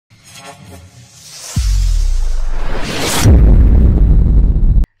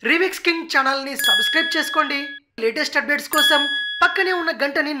Remix king channel ని subscribe చేసుకోండి. Latest updates కోసం పక్కనే ఉన్న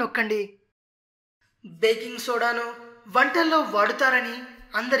గంటని నొక్కండి. బేకింగ్ సోడాను వంటల్లో వాడుతారని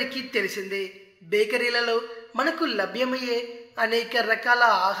అందరికీ తెలిసిందే. బేకరీలలో మనకు లభ్యమయ్యే అనేక రకాల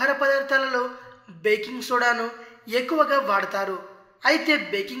ఆహార పదార్థాలలో బేకింగ్ సోడాను ఎక్కువగా వాడతారు. అయితే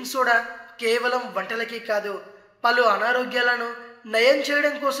బేకింగ్ సోడా కేవలం వంటలకే కాదు, పలు అనారోగ్యాలను నయం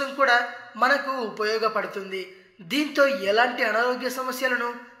చేయడం కోసం కూడా మనకు ఉపయోగపడుతుంది. దీంతో ఎలాంటి అనారోగ్య సమస్యలను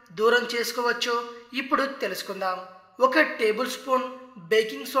దూరం చేసుకోవచ్చో ఇప్పుడు తెలుసుకుందాం. 1 టేబుల్ స్పూన్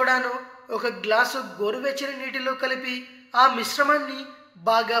బేకింగ్ సోడాను 1 గ్లాసు గోరువెచ్చని నీటిలో కలిపి ఆ మిశ్రమాన్ని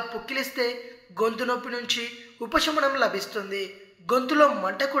బాగా పుక్కిలిస్తే గొంతు నొప్పి నుంచి ఉపశమనం లభిస్తుంది. గొంతులో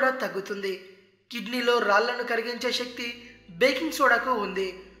మంట కూడా తగ్గుతుంది. కిడ్నీలో రాళ్లను కరిగించే శక్తి బేకింగ్ సోడాకు ఉంది.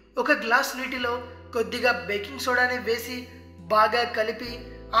 1 గ్లాస్ నీటిలో కొద్దిగా బేకింగ్ సోడాని వేసి బాగా కలిపి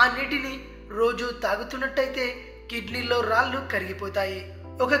ఆ నీటిని రోజు తాగుతున్నట్టయితే కిడ్నీలో రాళ్ళు కరిగిపోతాయి.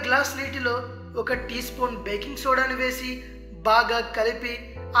 1 గ్లాస్ నీటిలో 1 టీ స్పూన్ బేకింగ్ సోడాని వేసి బాగా కలిపి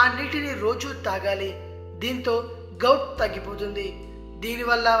ఆ నీటిని రోజు తాగాలి. దీంతో గౌట్ తగ్గిపోతుంది.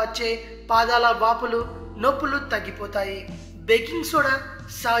 దీనివల్ల వచ్చే పాదాల వాపులు, నొప్పులు తగ్గిపోతాయి. బేకింగ్ సోడా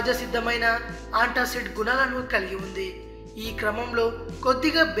సహజ సిద్ధమైన యాంటాసిడ్ గుణాలను కలిగి ఉంది. ఈ క్రమంలో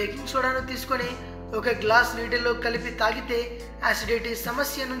కొద్దిగా బేకింగ్ సోడాను తీసుకొని 1 గ్లాస్ నీటిలో కలిపి తాగితే యాసిడిటీ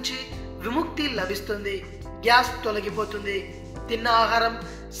సమస్య నుంచి విముక్తి లభిస్తుంది. గ్యాస్ తొలగిపోతుంది. తిన్న ఆహారం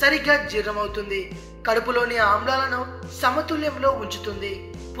సరిగ్గా జీర్ణమవుతుంది. కడుపులోని ఆమ్లాలను సమతుల్యంలో ఉంచుతుంది.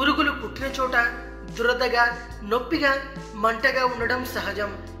 పురుగులు పుట్టిన చోట దురదగా, నొప్పిగా, మంటగా ఉండడం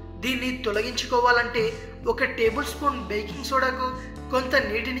సహజం. దీన్ని తొలగించుకోవాలంటే 1 టేబుల్ స్పూన్ బేకింగ్ సోడాకు కొంత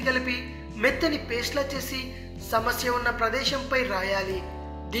నీటిని కలిపి మెత్తని పేస్ట్లా చేసి సమస్య ఉన్న ప్రదేశంపై రాయాలి.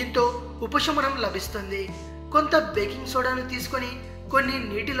 దీంతో ఉపశమనం లభిస్తుంది. కొంత బేకింగ్ సోడాను తీసుకొని కొన్ని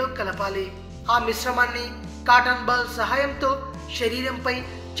నీటిలో కలపాలి. ఆ మిశ్రమాన్ని కాటన్ బాల్ సహాయంతో శరీరంపై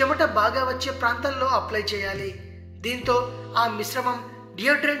చెమట బాగా వచ్చే ప్రాంతంలో అప్లై చేయాలి. దీంతో ఆ మిశ్రమం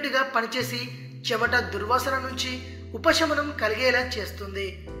డియోడ్రెంట్గా పనిచేసి చెమట దుర్వాసన నుంచి ఉపశమనం కలిగేలా చేస్తుంది.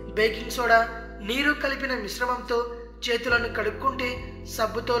 బేకింగ్ సోడా, నీరు కలిపిన మిశ్రమంతో చేతులను కడుక్కుంటే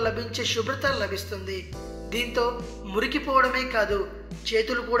సబ్బుతో లభించే శుభ్రత లభిస్తుంది. దీంతో మురికిపోవడమే కాదు,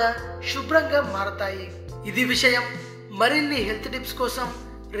 చేతులు కూడా శుభ్రంగా మారతాయి. ఇది విషయం. మరిన్ని హెల్త్ టిప్స్ కోసం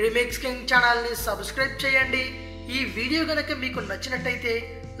రీమిక్స్ కింగ్ ఛానల్ని సబ్స్క్రైబ్ చేయండి. ఈ వీడియో కనుక మీకు నచ్చినట్టయితే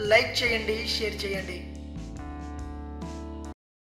లైక్ చేయండి, షేర్ చేయండి.